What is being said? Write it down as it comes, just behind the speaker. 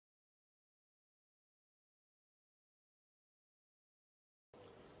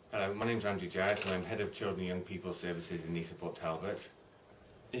Hello, my name is Andrew Jarrett and I'm Head of Children and Young People Services in Neath, Talbot.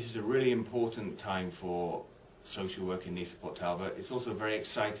 This is a really important time for social work in Neath, Talbot. It's also a very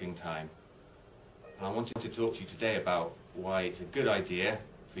exciting time. And I wanted to talk to you today about why it's a good idea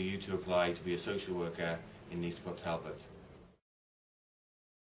for you to apply to be a social worker in Neath, Talbot.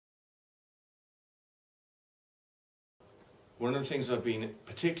 One of the things I've been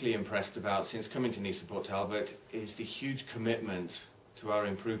particularly impressed about since coming to Neath, Talbot is the huge commitment to our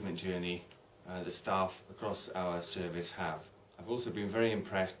improvement journey that staff across our service have. I've also been very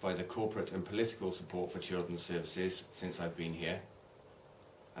impressed by the corporate and political support for children's services since I've been here.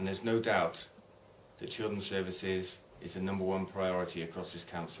 And there's no doubt that children's services is the #1 priority across this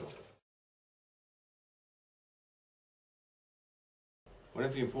council. One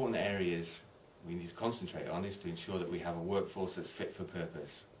of the important areas we need to concentrate on is to ensure that we have a workforce that's fit for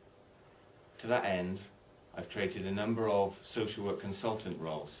purpose. To that end, I've created a number of social work consultant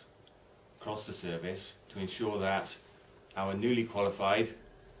roles across the service to ensure that our newly qualified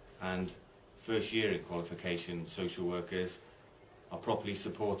and first year in qualification social workers are properly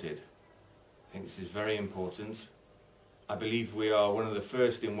supported. I think this is very important. I believe we are one of the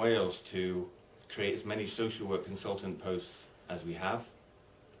first in Wales to create as many social work consultant posts as we have,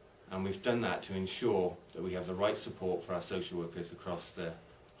 and we've done that to ensure that we have the right support for our social workers across the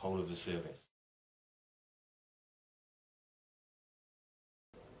whole of the service.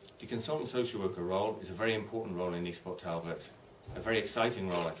 The consultant social worker role is a very important role in Neath, Talbot, a very exciting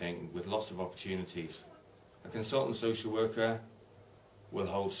role I think, with lots of opportunities. A consultant social worker will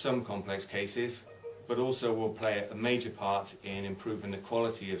hold some complex cases, but also will play a major part in improving the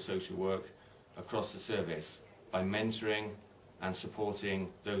quality of social work across the service by mentoring and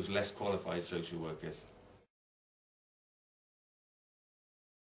supporting those less qualified social workers.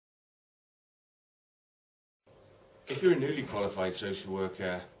 If you're a newly qualified social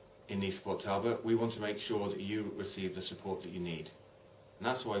worker in Neath, Talbot, we want to make sure that you receive the support that you need. And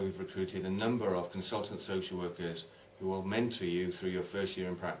that's why we've recruited a number of consultant social workers who will mentor you through your first year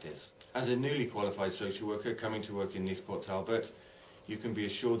in practice. As a newly qualified social worker coming to work in Neath, Talbot, you can be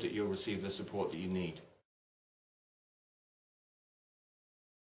assured that you'll receive the support that you need.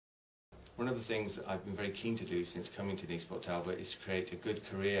 One of the things that I've been very keen to do since coming to Neath, Talbot is to create a good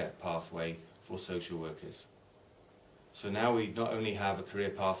career pathway for social workers. So now we not only have a career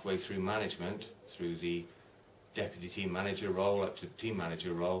pathway through management, through the deputy team manager role up to team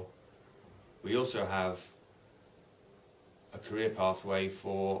manager role, we also have a career pathway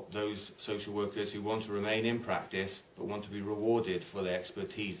for those social workers who want to remain in practice but want to be rewarded for their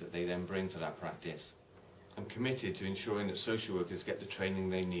expertise that they then bring to that practice. I'm committed to ensuring that social workers get the training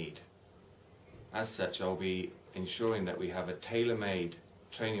they need. As such, I'll be ensuring that we have a tailor-made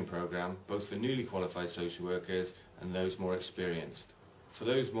training programme both for newly qualified social workers and those more experienced. For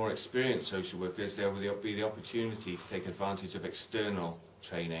those more experienced social workers, there will be the opportunity to take advantage of external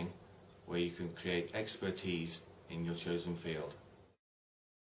training where you can create expertise in your chosen field.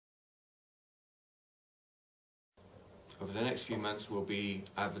 Over the next few months we'll be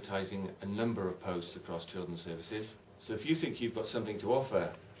advertising a number of posts across children's services. So if you think you've got something to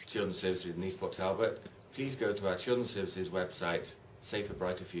offer children's services in Neath, Talbot, please go to our children's services website, Safer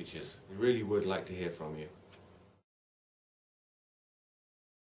Brighter Futures. We really would like to hear from you.